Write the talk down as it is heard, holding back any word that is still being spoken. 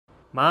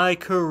My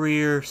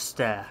career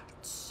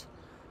stats.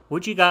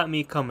 What you got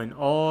me coming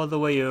all the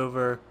way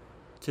over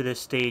to the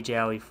stage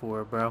alley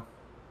for, bro?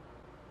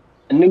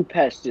 A new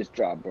patch just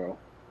dropped, bro.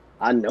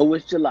 I know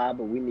it's July,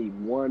 but we need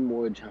one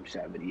more jump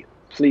shot video.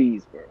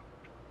 Please, bro.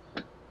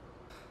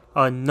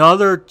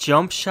 Another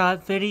jump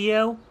shot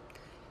video?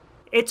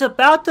 It's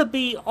about to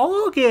be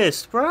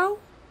August, bro.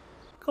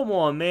 Come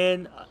on,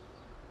 man.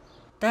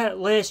 That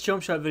last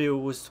jump shot video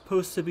was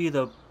supposed to be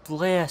the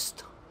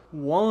last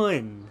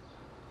one.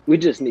 We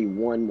just need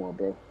one more,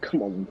 bro.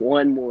 Come on,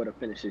 one more to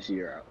finish this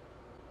year out.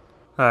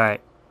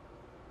 Alright.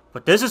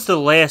 But this is the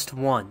last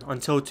one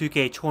until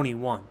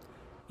 2K21.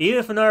 Even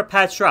if another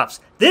patch drops,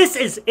 this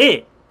is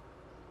it!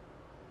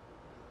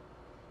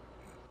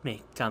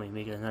 Got me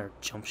making another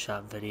jump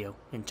shot video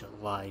in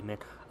July, man.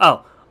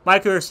 Oh, my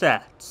career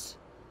stats.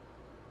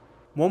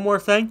 One more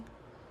thing.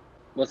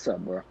 What's up,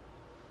 bro?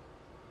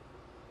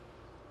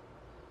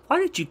 Why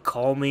did you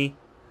call me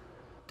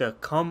to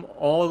come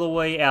all the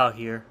way out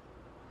here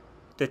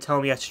to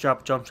tell me I should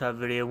drop a jump shot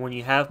video when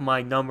you have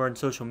my number and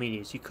social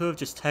medias? You could have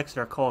just texted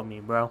or called me,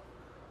 bro.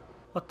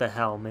 What the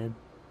hell, man?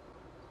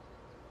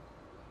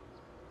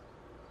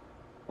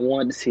 I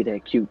wanted to see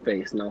that cute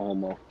face, no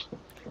homo.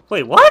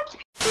 Wait, what?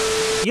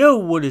 Yo,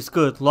 what is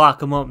good,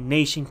 LockEmUp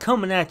Nation?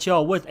 Coming at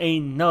y'all with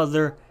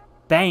another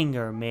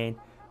banger, man.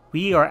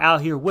 We are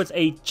out here with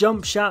a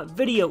jump shot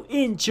video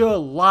in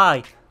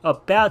July.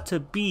 About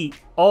to be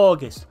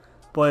August.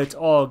 But it's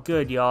all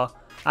good, y'all.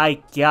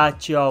 I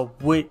got y'all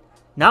with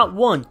not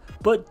one,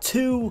 but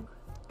two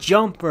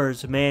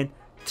jumpers, man.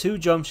 Two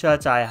jump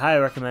shots I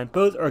highly recommend.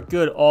 Both are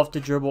good off the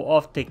dribble,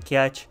 off the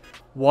catch.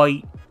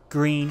 White,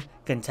 green,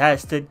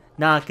 contested,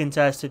 not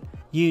contested,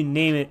 you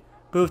name it.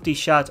 Both these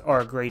shots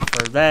are great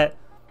for that.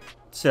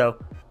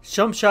 So,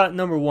 jump shot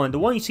number one. The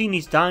one you see in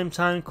these dime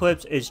time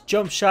clips is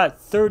jump shot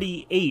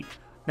 38.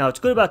 Now, what's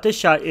good about this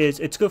shot is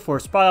it's good for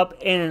a spot up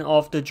and an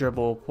off the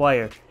dribble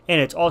player.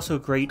 And it's also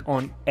great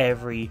on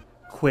every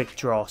quick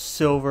draw.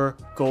 Silver,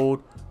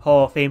 gold,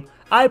 Hall of Fame.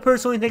 I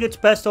personally think it's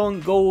best on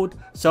gold.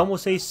 Some will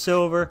say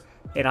silver.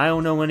 And I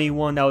don't know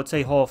anyone that would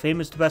say Hall of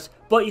Fame is the best.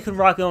 But you can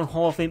rock it on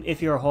Hall of Fame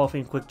if you're a Hall of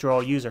Fame quick draw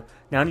user.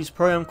 Now, in these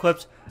program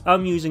clips,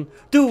 I'm using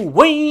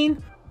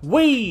Dwayne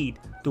Wade.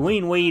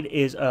 Dwayne Wade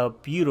is a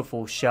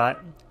beautiful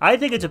shot. I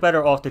think it's a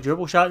better off the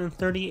dribble shot than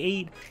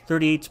 38.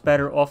 38's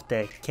better off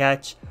the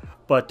catch.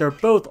 But they're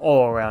both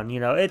all around, you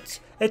know, it's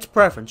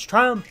preference.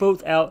 Try them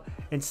both out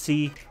and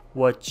see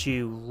what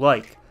you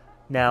like.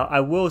 Now, I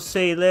will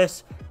say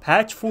this,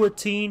 patch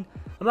 14,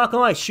 I'm not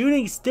gonna lie,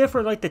 shooting is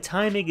different, like the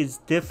timing is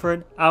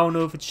different. I don't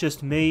know if it's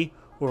just me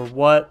or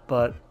what,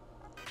 but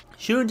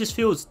shooting just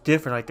feels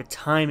different, like the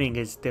timing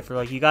is different.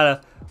 Like you gotta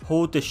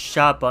hold the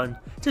shot button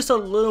just a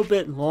little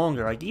bit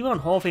longer. Like even on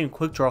Hall of Fame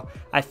Quick Draw,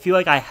 I feel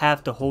like I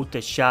have to hold the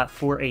shot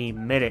for a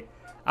minute.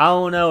 I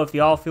don't know if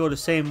y'all feel the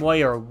same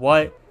way or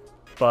what,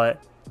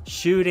 but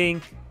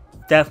shooting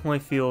definitely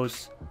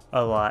feels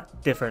a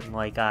lot different,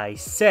 like I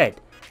said.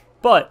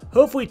 But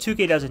hopefully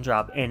 2K doesn't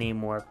drop any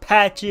more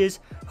patches.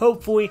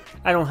 Hopefully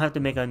I don't have to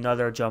make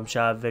another jump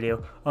shot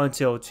video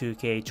until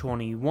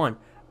 2K21.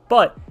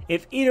 But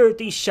if either of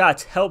these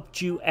shots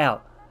helped you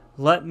out,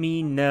 let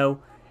me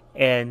know.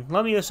 And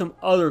let me know some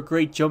other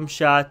great jump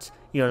shots.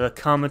 You know, the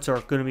comments are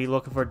going to be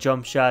looking for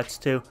jump shots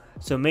too.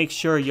 So make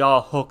sure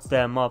y'all hook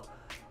them up.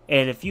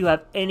 And if you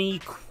have any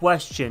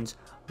questions,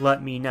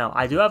 let me know.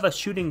 I do have a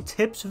shooting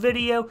tips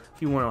video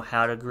if you want to know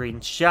how to green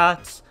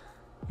shots.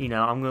 You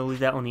know, I'm going to leave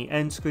that on the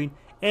end screen.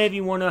 And if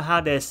you want to know how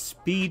to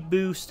speed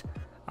boost,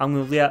 I'm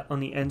going to leave that on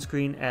the end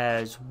screen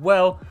as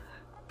well.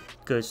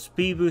 Because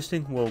speed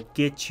boosting will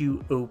get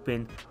you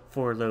open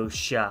for those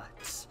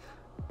shots.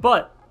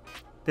 But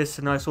this is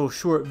a nice little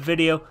short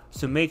video,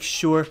 so make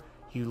sure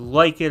you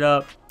like it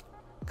up,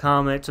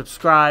 comment,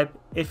 subscribe.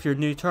 If you're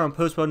new, turn on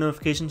post bell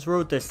notifications.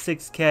 Road to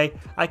 6K.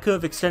 I could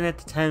have extended it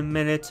to 10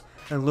 minutes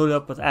and load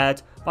up with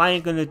ads, but I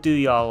ain't gonna do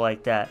y'all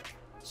like that.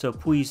 So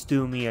please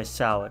do me a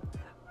solid.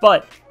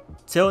 But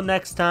till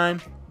next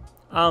time,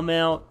 I'm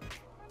out.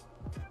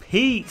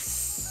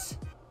 Peace.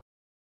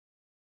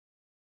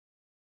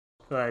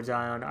 Go ahead,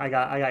 Zion. I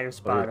got your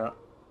spot up.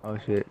 Oh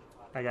shit.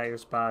 I got your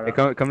spot Hey,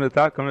 up. come to the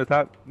top. Come to the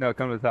top. No,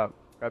 come to the top.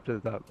 Grab to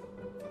the top.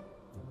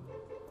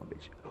 Oh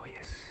bitch. Oh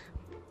yes.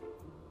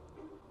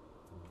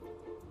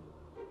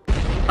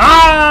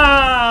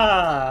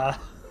 Ah!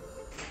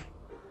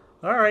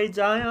 All right,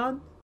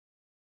 Zion.